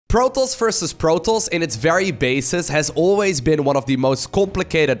Protoss versus Protoss in its very basis has always been one of the most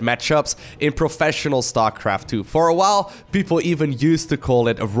complicated matchups in professional StarCraft 2. For a while, people even used to call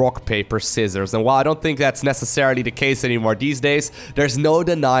it rock, paper, scissors. And while I don't think that's necessarily the case anymore these days, there's no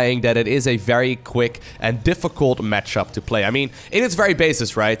denying that it is a very quick and difficult matchup to play. I mean, in its very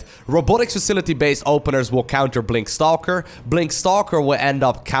basis, right? Robotics facility-based openers will counter Blink Stalker. Blink Stalker will end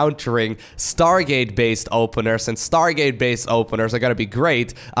up countering Stargate-based openers, and Stargate-based openers are going to be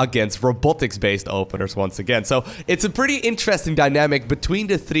great against robotics-based openers once again. So it's a pretty interesting dynamic between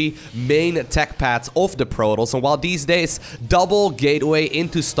the three main tech paths of the Protoss. And while these days double gateway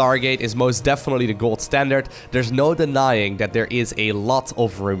into Stargate is most definitely the gold standard, there's no denying that there is a lot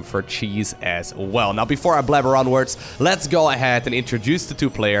of room for cheese as well. Now, before I blabber onwards, let's go ahead and introduce the two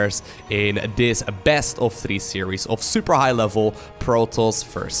players in this best of 3 series of super high level Protoss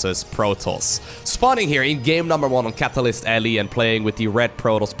versus Protoss. Spawning here in game number 1 on Catalyst Alley and playing with the red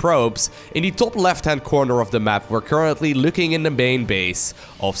Protoss probes, in the top left hand corner of the map, we're currently looking in the main base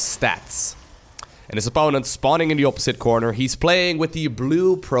of Stats. And his opponent spawning in the opposite corner, he's playing with the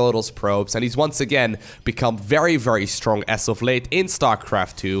blue Protoss probes, and he's once again become very, very strong as of late in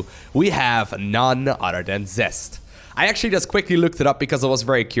StarCraft 2. We have none other than Zest. I actually just quickly looked it up because I was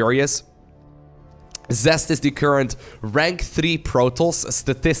very curious. Zest is the current rank 3 Protoss,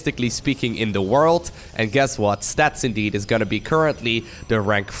 statistically speaking, in the world. And guess what? Stats indeed is going to be currently the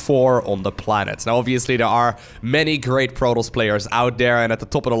rank 4 on the planet. Now, obviously, there are many great Protoss players out there. And at the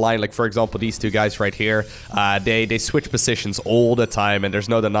top of the line, like, for example, these two guys right here, they switch positions all the time. And there's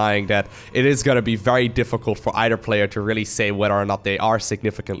no denying that it is going to be very difficult for either player to really say whether or not they are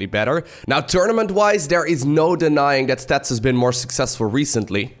significantly better. Now, tournament-wise, there is no denying that Stats has been more successful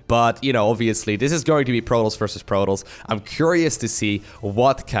recently. But, you know, obviously, this is going to be Protoss versus Protoss. I'm curious to see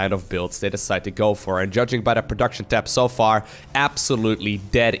what kind of builds they decide to go for. And judging by the production tab so far, absolutely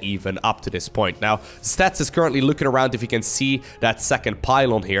dead even up to this point. Now, Stats is currently looking around if you can see that second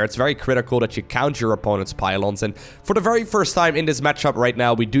pylon here. It's very critical that you count your opponent's pylons. And for the very first time in this matchup right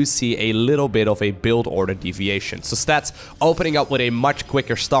now, we do see a little bit of a build order deviation. So Stats opening up with a much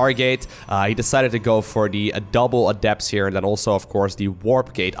quicker Stargate. He decided to go for the double adepts here, and then also, of course, the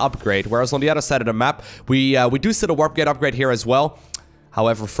warp gate upgrade. Whereas on the other side of the map, we do see the warp gate upgrade here as well.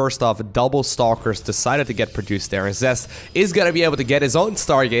 However, first off, double Stalkers decided to get produced there, and Zest is going to be able to get his own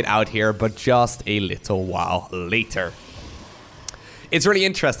Stargate out here, but just a little while later. It's really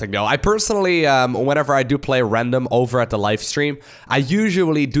interesting, though. I personally, whenever I do play random over at the live stream, I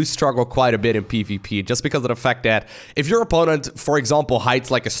usually do struggle quite a bit in PvP, just because of the fact that if your opponent, for example,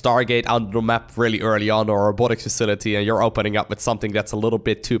 hides like a Stargate on the map really early on, or a robotics facility, and you're opening up with something that's a little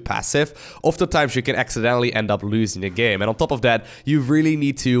bit too passive, oftentimes you can accidentally end up losing the game. And on top of that, you really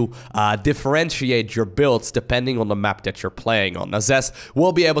need to differentiate your builds depending on the map that you're playing on. Now, Zest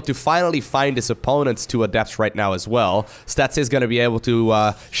will be able to finally find his opponent's 2 adepts right now as well. Stats is going to be able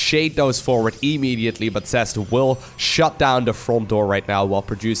to shade those forward immediately, but Zest will shut down the front door right now while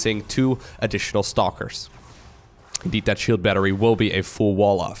producing 2 additional Stalkers. Indeed, that shield battery will be a full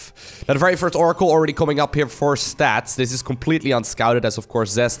wall off. Now, the very first Oracle already coming up here for Stats. This is completely unscouted, as of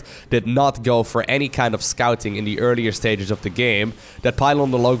course Zest did not go for any kind of scouting in the earlier stages of the game. That pylon on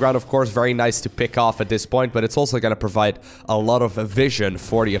the low ground, of course, very nice to pick off at this point, but it's also going to provide a lot of vision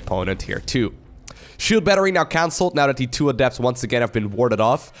for the opponent here too. Shield battery now cancelled now that the 2 adepts once again have been warded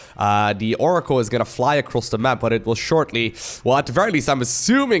off. The Oracle is going to fly across the map, but it will shortly, well, at the very least, I'm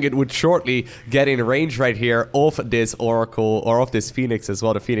assuming it would shortly get in range right here of this Oracle, or of this Phoenix as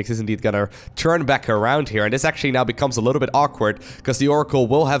well. The Phoenix is indeed going to turn back around here, and this actually now becomes a little bit awkward because the Oracle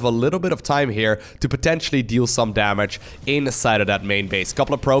will have a little bit of time here to potentially deal some damage inside of that main base. A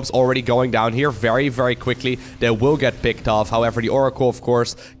couple of probes already going down here very, very quickly. They will get picked off. However, the Oracle, of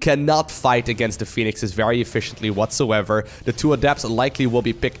course, cannot fight against the Phoenix very efficiently whatsoever. The 2 adepts likely will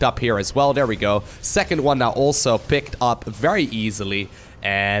be picked up here as well. There we go. Second one now also picked up very easily.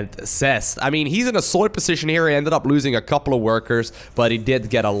 And Zest, I mean, he's in a solid position here. He ended up losing a couple of workers, but he did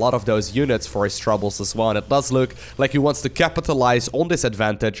get a lot of those units for his troubles as well. And it does look like he wants to capitalize on this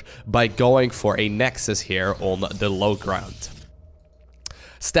advantage by going for a Nexus here on the low ground.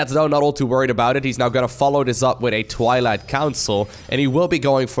 Stats, though, not all too worried about it. He's now going to follow this up with a Twilight Council, and he will be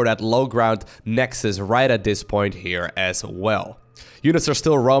going for that low ground Nexus right at this point here as well. units are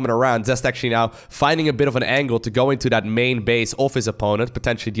still roaming around. Zest actually now finding a bit of an angle to go into that main base of his opponent,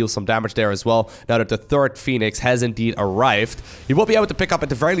 potentially deal some damage there as well, now that the third Phoenix has indeed arrived. He will be able to pick up at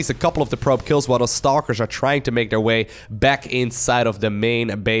the very least a couple of the probe kills while the Stalkers are trying to make their way back inside of the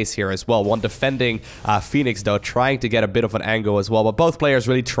main base here as well. One defending Phoenix, though, trying to get a bit of an angle as well, but both players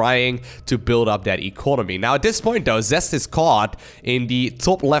really trying to build up that economy. Now, at this point, though, Zest is caught in the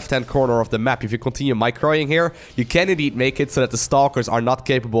top left-hand corner of the map. If you continue microing here, you can indeed make it so that the Stalkers are not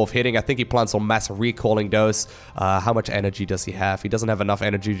capable of hitting. I think he plans on mass recalling those. How much energy does he have? He doesn't have enough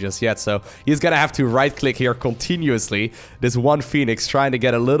energy just yet, so he's gonna have to right-click here continuously. This one Phoenix trying to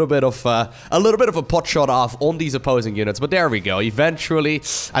get a little bit of a pot shot off on these opposing units, but there we go. Eventually,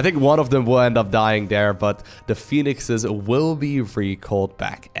 I think one of them will end up dying there, but the Phoenixes will be recalled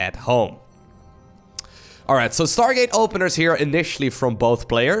back at home. Alright, so Stargate openers here initially from both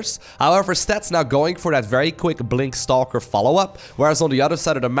players. However, Stats now going for that very quick Blink Stalker follow-up, whereas on the other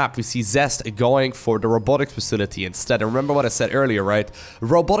side of the map we see Zest going for the robotics facility instead. And remember what I said earlier, right?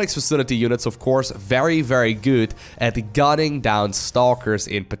 Robotics facility units, of course, very, very good at gunning down Stalkers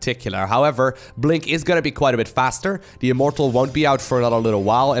in particular. However, Blink is going to be quite a bit faster. The Immortal won't be out for another little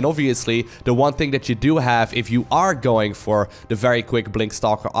while, and obviously the one thing that you do have if you are going for the very quick Blink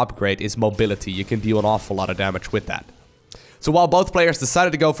Stalker upgrade is mobility. You can deal an awful lot of damage with that. So while both players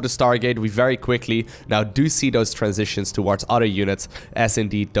decided to go for the Stargate, we very quickly now do see those transitions towards other units, as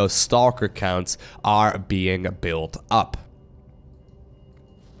indeed those Stalker counts are being built up.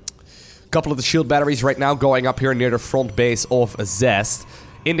 A couple of the shield batteries right now going up here near the front base of Zest,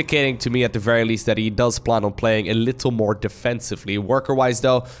 indicating to me at the very least that he does plan on playing a little more defensively. Worker-wise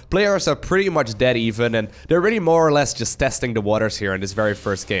though, players are pretty much dead even, and they're really more or less just testing the waters here in this very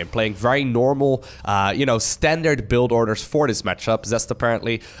first game. Playing very normal, you know, standard build orders for this matchup. Zest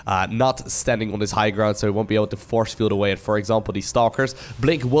apparently not standing on this high ground, so he won't be able to force field away at, for example, these Stalkers.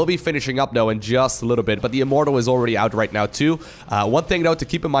 Blink will be finishing up though in just a little bit, but the Immortal is already out right now too. One thing though to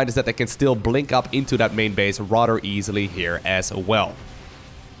keep in mind is that they can still blink up into that main base rather easily here as well.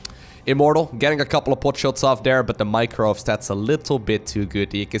 Immortal getting a couple of pot shots off there, but the micro of Stats a little bit too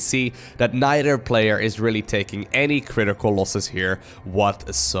good. You can see that neither player is really taking any critical losses here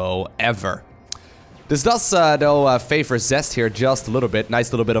whatsoever. This does, though, favor Zest here just a little bit.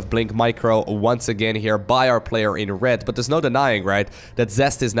 Nice little bit of Blink Micro once again here by our player in red. But there's no denying, right, that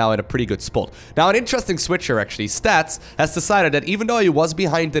Zest is now in a pretty good spot. Now, an interesting switcher, actually. Stats has decided that even though he was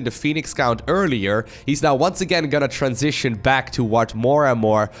behind in the Phoenix count earlier, he's now once again gonna transition back towards more and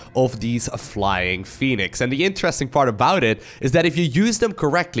more of these flying Phoenix. And the interesting part about it is that if you use them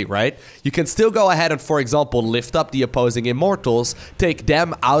correctly, right, you can still go ahead and, for example, lift up the opposing Immortals, take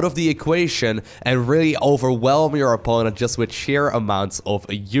them out of the equation, and really overwhelm your opponent just with sheer amounts of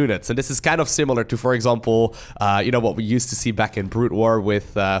units. And this is kind of similar to, for example, you know, what we used to see back in Brute War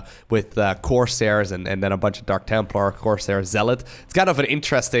with Corsairs and then a bunch of Dark Templar, Corsair, Zealot. It's kind of an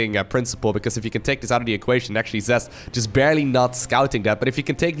interesting principle, because if you can take this out of the equation, actually Zest just barely not scouting that, but if you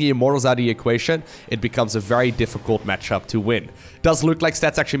can take the Immortals out of the equation, it becomes a very difficult matchup to win. Does look like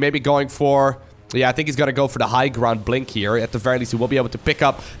Stats actually maybe going for... Yeah, I think he's going to go for the high ground Blink here. At the very least, he will be able to pick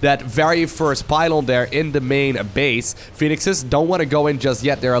up that very first pylon there in the main base. Phoenixes don't want to go in just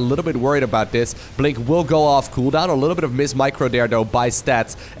yet. They're a little bit worried about this. Blink will go off cooldown. A little bit of miss micro there, though, by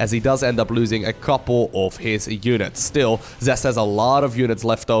Stats, as he does end up losing a couple of his units. Still, Zest has a lot of units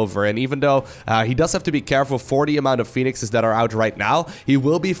left over, and even though he does have to be careful for the amount of Phoenixes that are out right now, he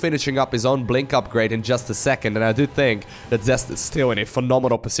will be finishing up his own Blink upgrade in just a second, and I do think that Zest is still in a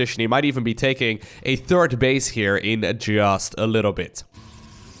phenomenal position. He might even be taking a third base here in just a little bit.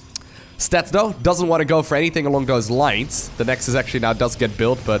 Stats, though, doesn't want to go for anything along those lines. The Nexus actually now does get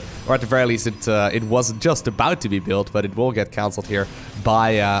built, but, or at the very least, it wasn't just about to be built, but it will get cancelled here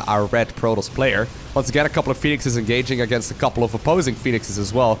by our red Protoss player. Once again, a couple of Phoenixes engaging against a couple of opposing Phoenixes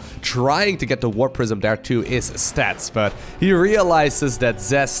as well. Trying to get the War Prism there too is Stats, but he realizes that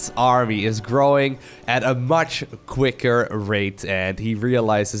Zest's army is growing at a much quicker rate, and he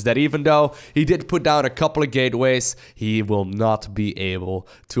realizes that even though he did put down a couple of gateways, he will not be able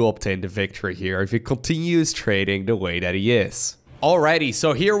to obtain the victory here if he continues trading the way that he is. Alrighty,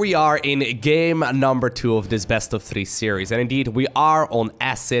 so here we are in game number 2 of this best of 3 series, and indeed we are on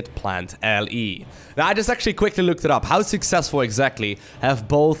Acid Plant LE. Now, I just actually quickly looked it up. How successful exactly have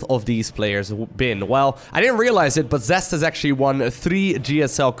both of these players been? Well, I didn't realize it, but Zest has actually won 3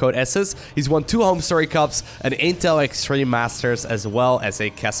 GSL Code S's. He's won 2 Home Story Cups, an Intel Extreme Masters, as well as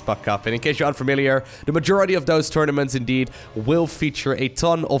a Kespa Cup. And in case you're unfamiliar, the majority of those tournaments indeed will feature a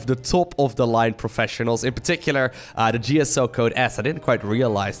ton of the top-of-the-line professionals, in particular the GSL Code S. success. I didn't quite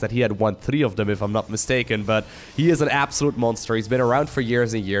realize that he had won 3 of them, if I'm not mistaken, but he is an absolute monster. He's been around for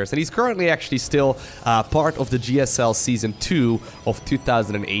years and years, and he's currently actually still part of the GSL Season 2 of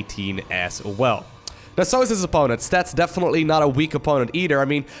 2018 as well. Now, so is his opponent. Stats definitely not a weak opponent either. I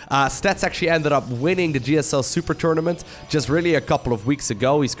mean, Stats actually ended up winning the GSL Super Tournament just really a couple of weeks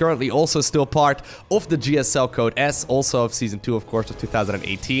ago. He's currently also still part of the GSL Code S, also of Season 2, of course, of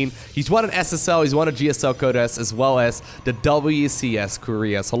 2018. He's won an SSL, he's won a GSL Code S, as well as the WCS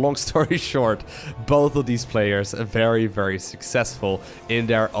Korea. So long story short, both of these players are very, very successful in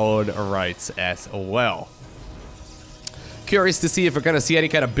their own rights as well. Curious to see if we're going to see any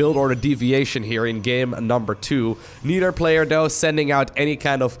kind of build order deviation here in game number 2. Neither player, though, sending out any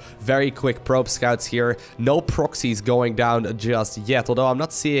kind of very quick probe scouts here. No proxies going down just yet, although I'm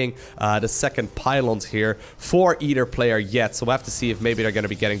not seeing the second pylons here for either player yet. So we'll have to see if maybe they're going to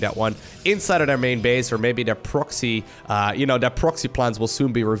be getting that one inside of their main base, or maybe their proxy, their proxy plans will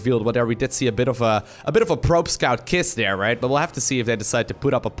soon be revealed. But there we did see a bit of a probe scout kiss there, right? But we'll have to see if they decide to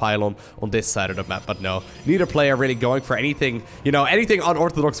put up a pylon on this side of the map. But no, neither player really going for anything, anything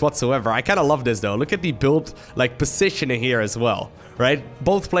unorthodox whatsoever. I kind of love this though. Look at the build, like, positioning here as well, right?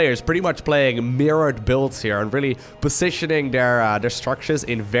 Both players pretty much playing mirrored builds here and really positioning their structures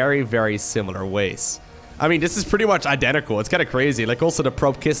in very, very similar ways. I mean, this is pretty much identical. It's kind of crazy. Like, also the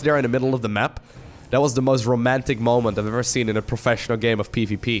probe kiss there in the middle of the map. That was the most romantic moment I've ever seen in a professional game of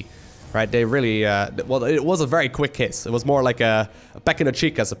PvP. Right, they really, well, it was a very quick kiss. It was more like a peck in the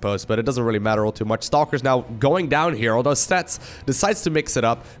cheek, I suppose, but it doesn't really matter all too much. Stalker's now going down here, although Stats decides to mix it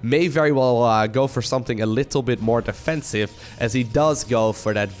up. May very well go for something a little bit more defensive, as he does go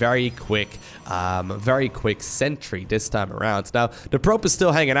for that very quick sentry this time around. Now, the probe is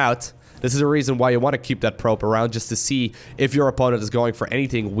still hanging out. This is a reason why you want to keep that probe around, just to see if your opponent is going for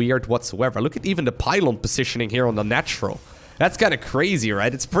anything weird whatsoever. Look at even the pylon positioning here on the natural. That's kind of crazy,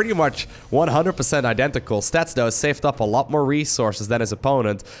 right? It's pretty much 100% identical. Stats, though, saved up a lot more resources than his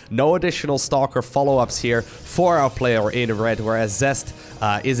opponent. No additional Stalker follow-ups here for our player in red, whereas Zest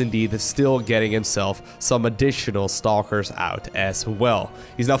is indeed still getting himself some additional Stalkers out as well.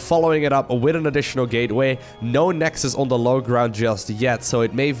 He's now following it up with an additional gateway. No Nexus on the low ground just yet, so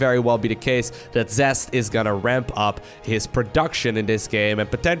it may very well be the case that Zest is gonna ramp up his production in this game and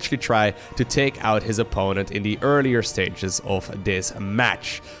potentially try to take out his opponent in the earlier stages of this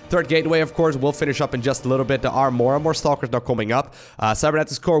match. Third gateway, of course, will finish up in just a little bit. There are more and more Stalkers now coming up.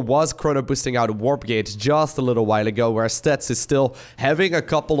 Cybernetics Core was chrono boosting out Warp Gates just a little while ago, where Stats is still having a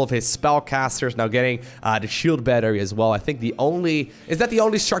couple of his spellcasters now getting the shield battery as well. I think the only... Is that the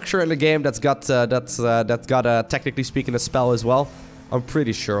only structure in the game that's got technically speaking, a spell as well? I'm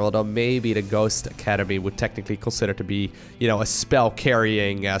pretty sure, although maybe the Ghost Academy would technically consider to be, a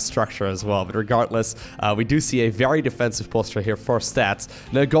spell-carrying structure as well. But regardless, we do see a very defensive posture here for Stats.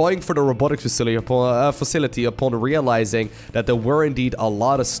 Now, going for the robotics facility upon realizing that there were indeed a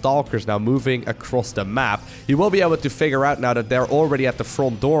lot of Stalkers now moving across the map, he will be able to figure out now that they're already at the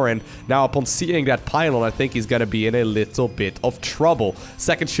front door, and now upon seeing that pylon, I think he's going to be in a little bit of trouble.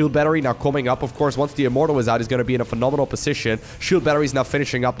 Second shield battery now coming up, of course. Once the Immortal is out, he's going to be in a phenomenal position. Shield battery is now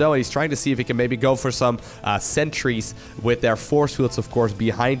finishing up though, and he's trying to see if he can maybe go for some sentries with their force fields, of course,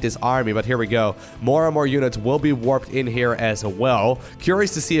 behind his army. But here we go. More and more units will be warped in here as well.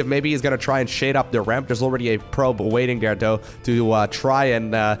 Curious to see if maybe he's going to try and shade up the ramp. There's already a probe waiting there though to try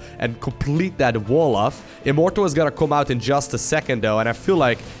and complete that wall off. Immortal is going to come out in just a second though, and I feel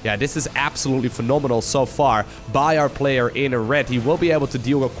like, yeah, this is absolutely phenomenal so far by our player in red. He will be able to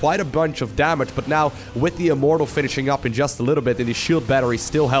deal with quite a bunch of damage, but now with the Immortal finishing up in just a little bit and the shield battery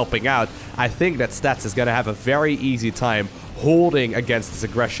still helping out, I think that Stats is going to have a very easy time holding against this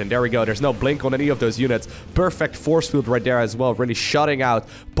aggression. There we go. There's no blink on any of those units. Perfect force field right there as well, really shutting out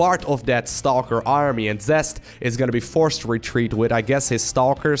part of that Stalker army. And Zest is going to be forced to retreat with, I guess, his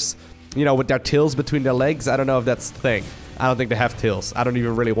Stalkers, with their tails between their legs. I don't know if that's the thing. I don't think they have tails. I don't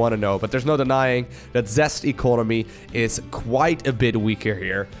even really want to know. But there's no denying that Zest economy is quite a bit weaker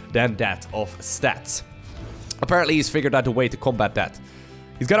here than that of Stats. Apparently, he's figured out a way to combat that.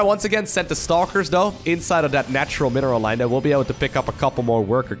 He's gonna once again send the Stalkers, though, inside of that natural mineral line. That will be able to pick up a couple more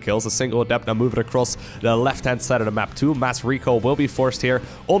worker kills. A single adept now moving across the left-hand side of the map, too. Mass recall will be forced here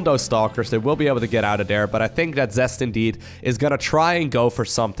on those Stalkers. They will be able to get out of there, but I think that Zest, indeed, is gonna try and go for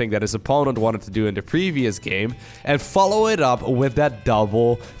something that his opponent wanted to do in the previous game and follow it up with that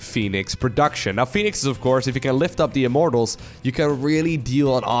double Phoenix production. Now, Phoenixes, of course, if you can lift up the Immortals, you can really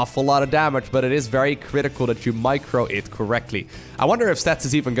deal an awful lot of damage, but it is very critical that you micro it correctly. I wonder if Stats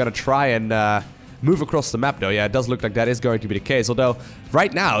is even going to try and move across the map, though. Yeah, it does look like that is going to be the case. Although,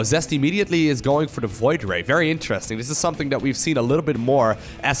 right now, Zest immediately is going for the Void Ray. Very interesting. This is something that we've seen a little bit more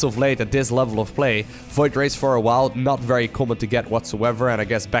as of late at this level of play. Void Rays for a while, not very common to get whatsoever. And I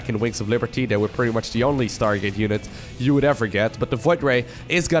guess back in Wings of Liberty, they were pretty much the only Stargate unit you would ever get. But the Void Ray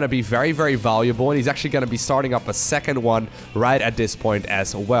is going to be very, very valuable. And he's actually going to be starting up a second one right at this point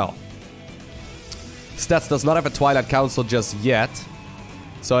as well. Stats does not have a Twilight Council just yet.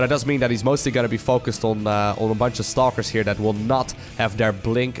 So that does mean that he's mostly going to be focused on a bunch of Stalkers here that will not have their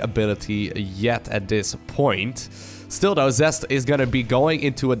Blink ability yet at this point. Still though, Zest is going to be going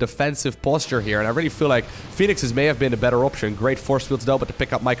into a defensive posture here, and I really feel like Phoenixes may have been a better option. Great force fields though, but the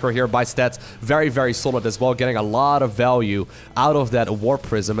pickup micro here by Stats, very, very solid as well, getting a lot of value out of that Warp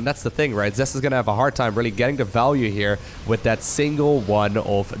Prism, and that's the thing, right? Zest is going to have a hard time really getting the value here with that single one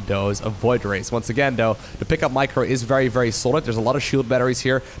of those Void Rays. Once again though, the pickup micro is very, very solid. There's a lot of shield batteries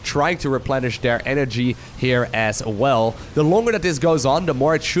here, trying to replenish their energy here as well. The longer that this goes on, the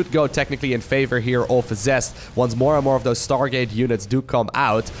more it should go technically in favor here of Zest. Once more and more of those Stargate units do come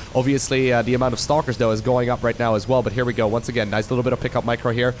out. Obviously, the amount of Stalkers, though, is going up right now as well. But here we go. Once again, nice little bit of pickup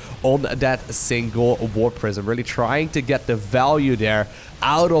micro here on that single Warp Prism. Really trying to get the value there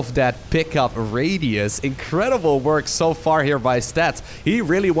out of that pickup radius. Incredible work so far here by Stats. He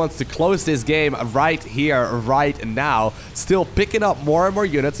really wants to close this game right here, right now. Still picking up more and more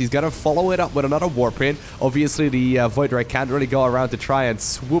units. He's going to follow it up with another Warprint. Obviously, the Void Ray can't really go around to try and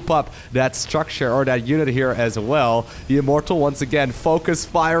swoop up that structure or that unit here as well. The Immortal, once again, focus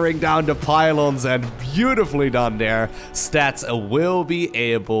firing down the pylons, and beautifully done there. Stats will be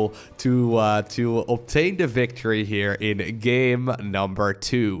able to obtain the victory here in game number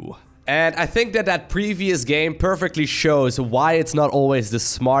 2. And I think that previous game perfectly shows why it's not always the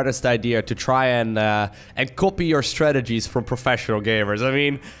smartest idea to try and copy your strategies from professional gamers. I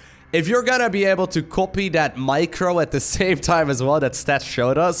mean, if you're gonna be able to copy that micro at the same time as well that Stats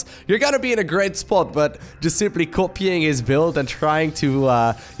showed us, you're gonna be in a great spot. But just simply copying his build and trying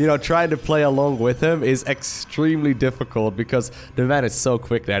to, trying to play along with him is extremely difficult because the man is so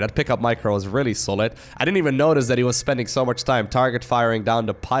quick there. That pickup micro is really solid. I didn't even notice that he was spending so much time target firing down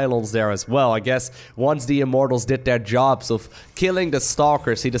the pylons there as well. I guess once the Immortals did their jobs of killing the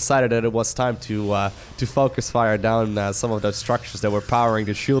Stalkers, he decided that it was time to focus fire down some of those structures that were powering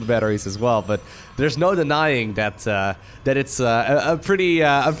the shield batteries as well. But there's no denying that it's a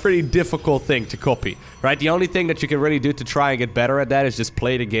pretty difficult thing to copy, right? The only thing that you can really do to try and get better at that is just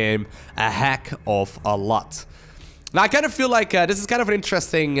play the game a heck of a lot. Now, I kind of feel like this is kind of an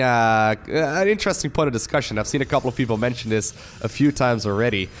interesting point of discussion. I've seen a couple of people mention this a few times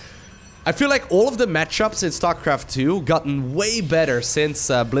already. I feel like all of the matchups in StarCraft 2 gotten way better since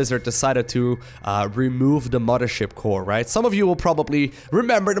Blizzard decided to remove the Mothership Core, right? Some of you will probably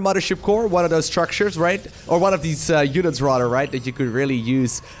remember the Mothership Core, one of those structures, right? Or one of these units, rather, right? That you could really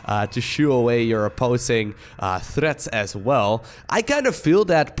use to shoo away your opposing threats as well. I kind of feel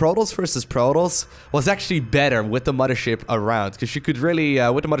that Protoss versus Protoss was actually better with the Mothership around, because you could really,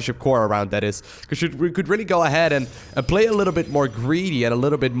 with the Mothership Core around, that is, because you could really go ahead and play a little bit more greedy and a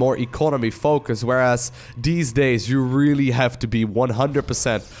little bit more economy focus, whereas these days you really have to be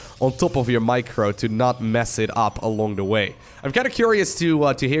 100% on top of your micro to not mess it up along the way. I'm kind of curious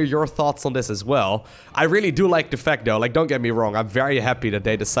to hear your thoughts on this as well. I really do like the fact though, like, don't get me wrong, I'm very happy that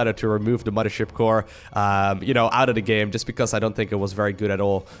they decided to remove the Mothership Core, out of the game, just because I don't think it was very good at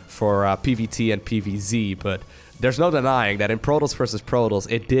all for PvT and PvZ, but there's no denying that in Protoss versus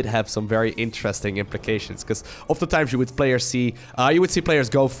Protoss, it did have some very interesting implications, because oftentimes you would see players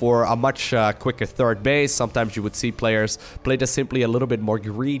go for a much quicker third base. Sometimes you would see players play just simply a little bit more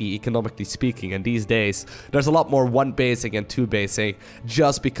greedy, economically speaking. And these days, there's a lot more one basing and two basing,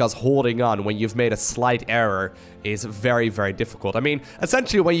 just because holding on when you've made a slight error is very, very difficult. I mean,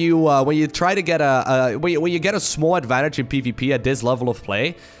 essentially, when you try to get when you get a small advantage in PvP at this level of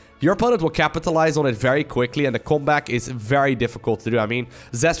play, your opponent will capitalize on it very quickly, and the comeback is very difficult to do. I mean,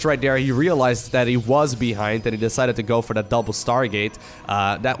 Zest right there, he realized that he was behind, and he decided to go for that double Stargate.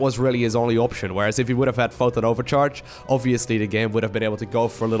 That was really his only option, whereas if he would have had Photon Overcharge, obviously the game would have been able to go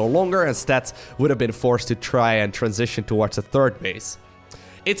for a little longer, and Stats would have been forced to try and transition towards the third base.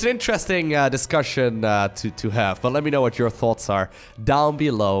 It's an interesting discussion to have, but let me know what your thoughts are down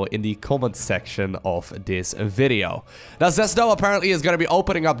below in the comment section of this video. Now, Zesto apparently is going to be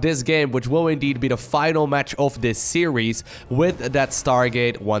opening up this game, which will indeed be the final match of this series with that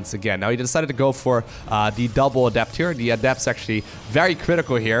Stargate once again. Now, he decided to go for the double Adept here. The Adept's actually very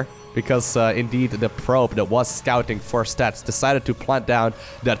critical here. because indeed the probe that was scouting for Stats decided to plant down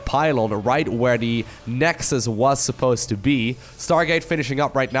that pylon right where the Nexus was supposed to be. Stargate finishing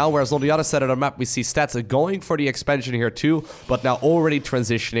up right now, whereas on the other side of the map we see Stats going for the expansion here too, but now already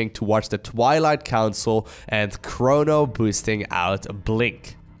transitioning towards the Twilight Council and chrono boosting out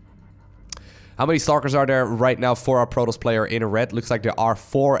Blink. How many Stalkers are there right now for our Protoss player in red? Looks like there are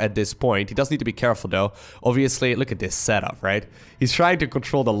 4 at this point. He does need to be careful though. Obviously, look at this setup, right? He's trying to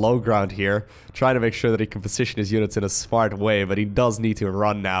control the low ground here, trying to make sure that he can position his units in a smart way, but he does need to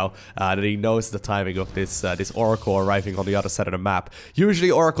run now that he knows the timing of this this Oracle arriving on the other side of the map. Usually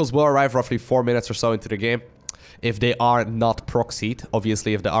Oracles will arrive roughly 4 minutes or so into the game, if they are not proxied.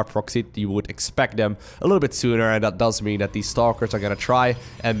 Obviously, if they are proxied, you would expect them a little bit sooner, and that does mean that these Stalkers are going to try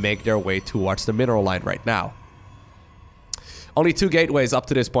and make their way towards the mineral line right now. Only 2 gateways up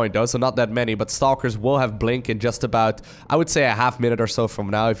to this point though, so not that many, but Stalkers will have Blink in just about, I would say, a half minute or so from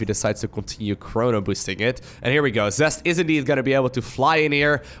now if he decides to continue chrono boosting it. And here we go. Zest is indeed going to be able to fly in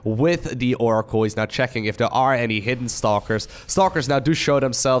here with the Oracle. He's now checking if there are any hidden Stalkers. Stalkers now do show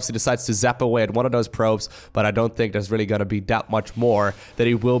themselves. He decides to zap away at one of those probes, but I don't think there's really going to be that much more that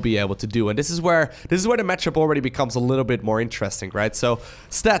he will be able to do. And this is where the matchup already becomes a little bit more interesting, right? So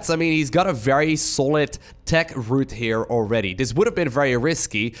Stats, I mean, he's got a very solid tech route here already. This would have been very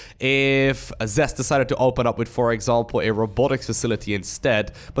risky if Zest decided to open up with, for example, a robotics facility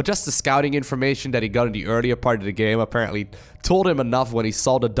instead, but just the scouting information that he got in the earlier part of the game apparently told him enough when he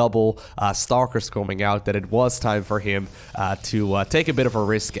saw the double Stalkers coming out that it was time for him to take a bit of a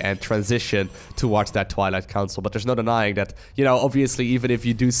risk and transition towards that Twilight Council. But there's no denying that, you know, obviously even if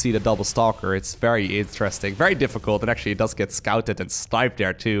you do see the double Stalker, it's very interesting, very difficult, and actually it does get scouted and sniped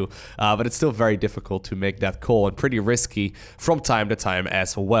there too, but it's still very difficult to make that call and pretty risky from time to time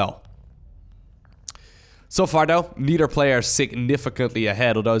as well. So far though, neither player is significantly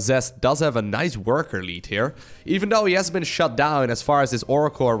ahead, although Zest does have a nice worker lead here. Even though he has been shut down as far as his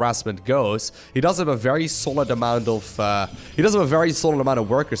Oracle harassment goes, he does have a very solid amount of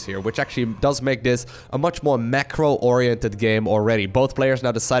workers here, which actually does make this a much more macro-oriented game already. Both players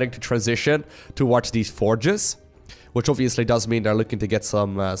now deciding to transition towards these forges, which obviously does mean they're looking to get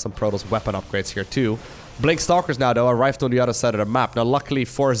some Protoss weapon upgrades here too. Blink Stalkers now though arrived on the other side of the map. Now luckily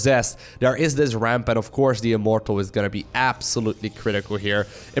for Zest, there is this ramp, and of course the Immortal is going to be absolutely critical here.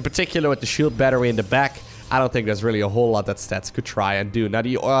 In particular with the shield battery in the back, I don't think there's really a whole lot that Stats could try and do. Now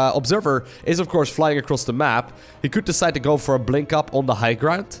the Observer is of course flying across the map. He could decide to go for a blink up on the high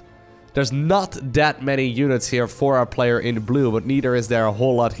ground. There's not that many units here for our player in blue, but neither is there a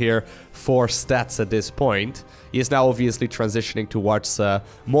whole lot here for Stats at this point. He is now obviously transitioning towards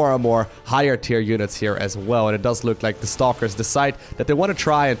more and more higher tier units here as well, and it does look like the Stalkers decide that they want to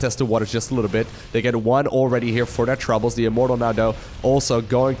try and test the waters just a little bit. They get one already here for their troubles. The Immortal now though also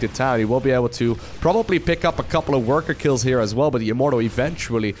going to town. He will be able to probably pick up a couple of worker kills here as well, but the Immortal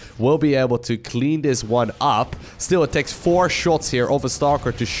eventually will be able to clean this one up. Still, it takes 4 shots here of a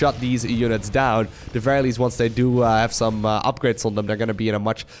Stalker to shut these units down. At the very least, once they do have some upgrades on them, they're going to be in a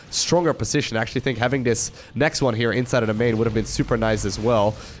much stronger position. I actually think having this next one here inside of the main would have been super nice as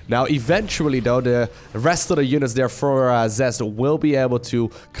well. Now eventually though, the rest of the units there for Zest will be able to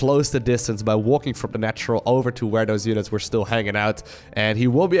close the distance by walking from the natural over to where those units were still hanging out, and he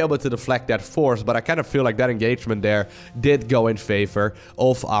will be able to deflect that force, but I kind of feel like that engagement there did go in favor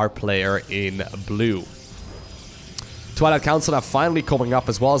of our player in blue. Twilight Council now finally coming up,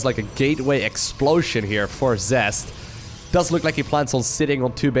 as well as like a gateway explosion here for Zest. Does look like he plans on sitting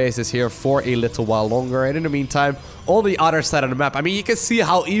on 2 bases here for a little while longer, and in the meantime, on the other side of the map, I mean, you can see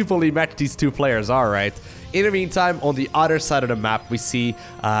how evenly matched these 2 players are, right? In the meantime, on the other side of the map, we see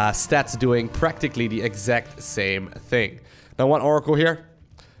Stats doing practically the exact same thing. Now, one Oracle here.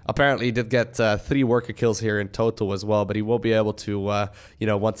 Apparently, he did get 3 worker kills here in total as well, but he will be able to, you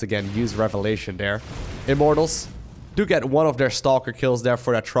know, once again, use Revelation there. Immortals do get one of their Stalker kills there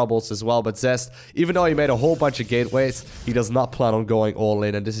for their troubles as well, but Zest, even though he made a whole bunch of gateways, he does not plan on going all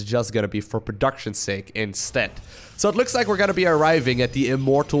in, and this is just going to be for production's sake instead. So it looks like we're going to be arriving at the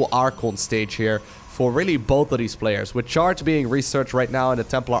Immortal Archon stage here for really both of these players. With Charge being researched right now and the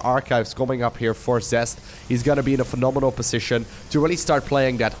Templar Archives coming up here for Zest, he's going to be in a phenomenal position to really start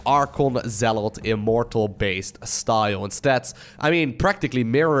playing that Archon Zealot Immortal based style. And Stats, I mean, practically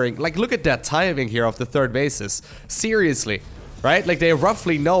mirroring, like, look at that timing here of the 3rd bases. Seriously, right? Like, they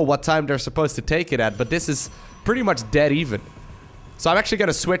roughly know what time they're supposed to take it at, but this is pretty much dead even. So I'm actually going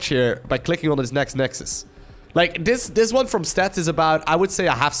to switch here by clicking on this next Nexus. Like, this one from Stats is about, I would say,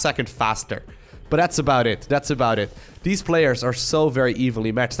 a half second faster. But that's about it. That's about it. These players are so very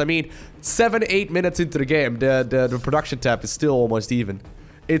evenly matched. I mean, 7-8 minutes into the game, the production tab is still almost even.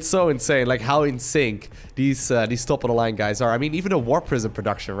 It's so insane, like how in sync these top of the line guys are. I mean, even a Warp Prism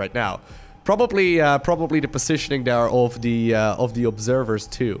production right now. Probably the positioning there of the observers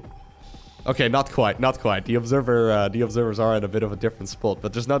too. Okay, not quite. The observers are in a bit of a different spot,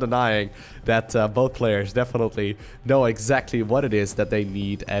 but there's no denying that both players definitely know exactly what it is that they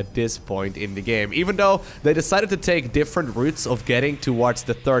need at this point in the game. Even though they decided to take different routes of getting towards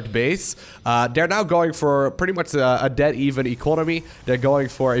the third base, they're now going for pretty much a dead-even economy. They're going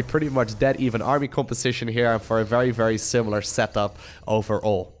for a pretty much dead-even army composition here and for a very, very similar setup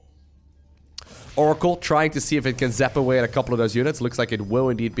overall. Oracle trying to see if it can zap away at a couple of those units. Looks like it will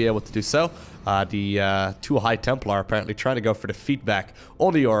indeed be able to do so. The two High Templar apparently trying to go for the feedback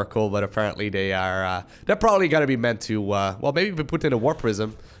on the Oracle, but apparently they are they're probably going to be meant to well, maybe be put in a Warp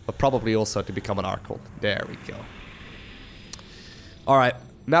Prism, but probably also to become an Oracle. There we go. All right.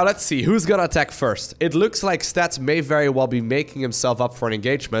 Now let's see, who's gonna attack first? It looks like Stats may very well be making himself up for an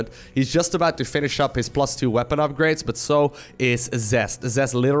engagement. He's just about to finish up his +2 weapon upgrades, but so is Zest.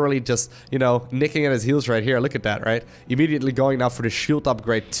 Zest literally just, you know, nicking at his heels right here. Look at that, right? Immediately going now for the shield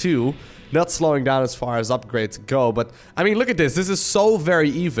upgrade too. Not slowing down as far as upgrades go, but I mean, look at this. This is so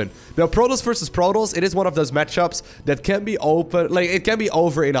very even. Now, Protoss versus Protoss, it is one of those matchups that can be open, like it can be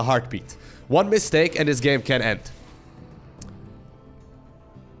over in a heartbeat. One mistake and this game can end.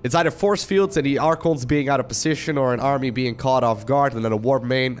 It's either force fields and the Archons being out of position or an army being caught off guard and then a warp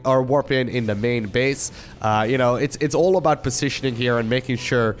in the main base. You know, it's all about positioning here and making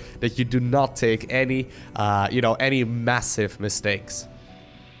sure that you do not take any, you know, any massive mistakes.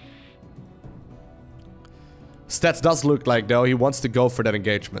 Stats does look like, though, he wants to go for that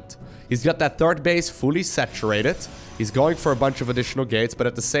engagement. He's got that third base fully saturated. He's going for a bunch of additional gates, but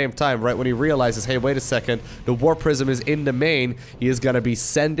at the same time, right when he realizes, hey, wait a second, the Warp Prism is in the main, he is going to be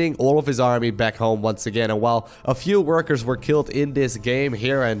sending all of his army back home once again. And while a few workers were killed in this game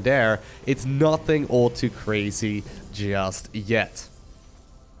here and there, it's nothing all too crazy just yet.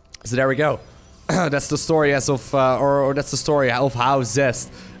 So there we go. That's the story as of, or that's the story of how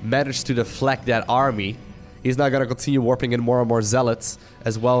Zest managed to deflect that army. He's now going to continue warping in more and more Zealots,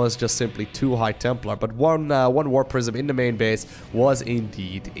 as well as just simply 2 High Templar. But one Warp Prism in the main base was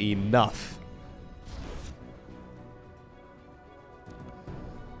indeed enough.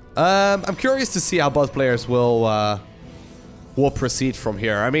 I'm curious to see how both players will proceed from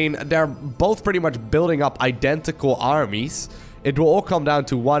here. I mean, they're both pretty much building up identical armies. It will all come down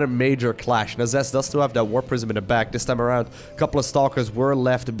to one major clash. Now, Zest does still have that Warp Prism in the back. This time around, a couple of Stalkers were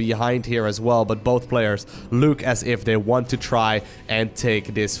left behind here as well, but both players look as if they want to try and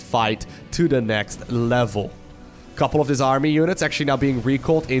take this fight to the next level. Couple of his army units actually now being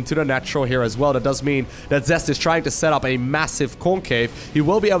recalled into the natural here as well. That does mean that Zest is trying to set up a massive concave. He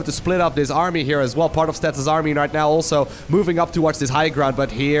will be able to split up this army here as well. Part of Stats' army right now also moving up towards this high ground,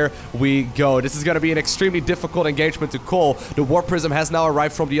 but here we go. This is going to be an extremely difficult engagement to call. The Warp Prism has now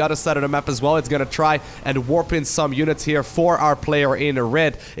arrived from the other side of the map as well. It's going to try and warp in some units here for our player in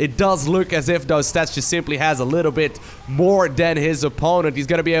red. It does look as if those Stats just simply has a little bit more than his opponent. He's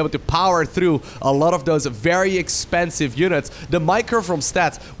going to be able to power through a lot of those very expensive units. The micro from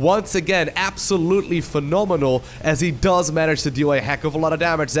Stats, once again, absolutely phenomenal, as he does manage to deal a heck of a lot of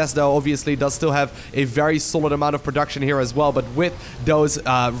damage. Zest, though, obviously does still have a very solid amount of production here as well, but with those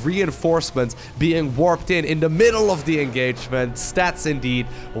reinforcements being warped in the middle of the engagement, Stats indeed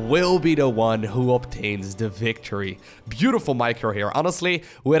will be the one who obtains the victory. Beautiful micro here. Honestly,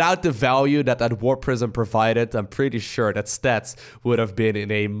 without the value that that Warp Prism provided, I'm pretty sure that Stats would have been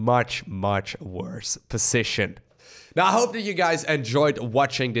in a much, much worse position. Now, I hope that you guys enjoyed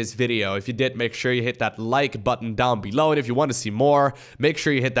watching this video. If you did, make sure you hit that like button down below. And if you want to see more, make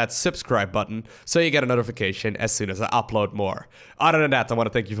sure you hit that subscribe button so you get a notification as soon as I upload more. Other than that, I want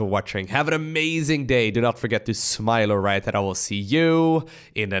to thank you for watching. Have an amazing day. Do not forget to smile, alright? And I will see you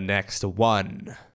in the next one.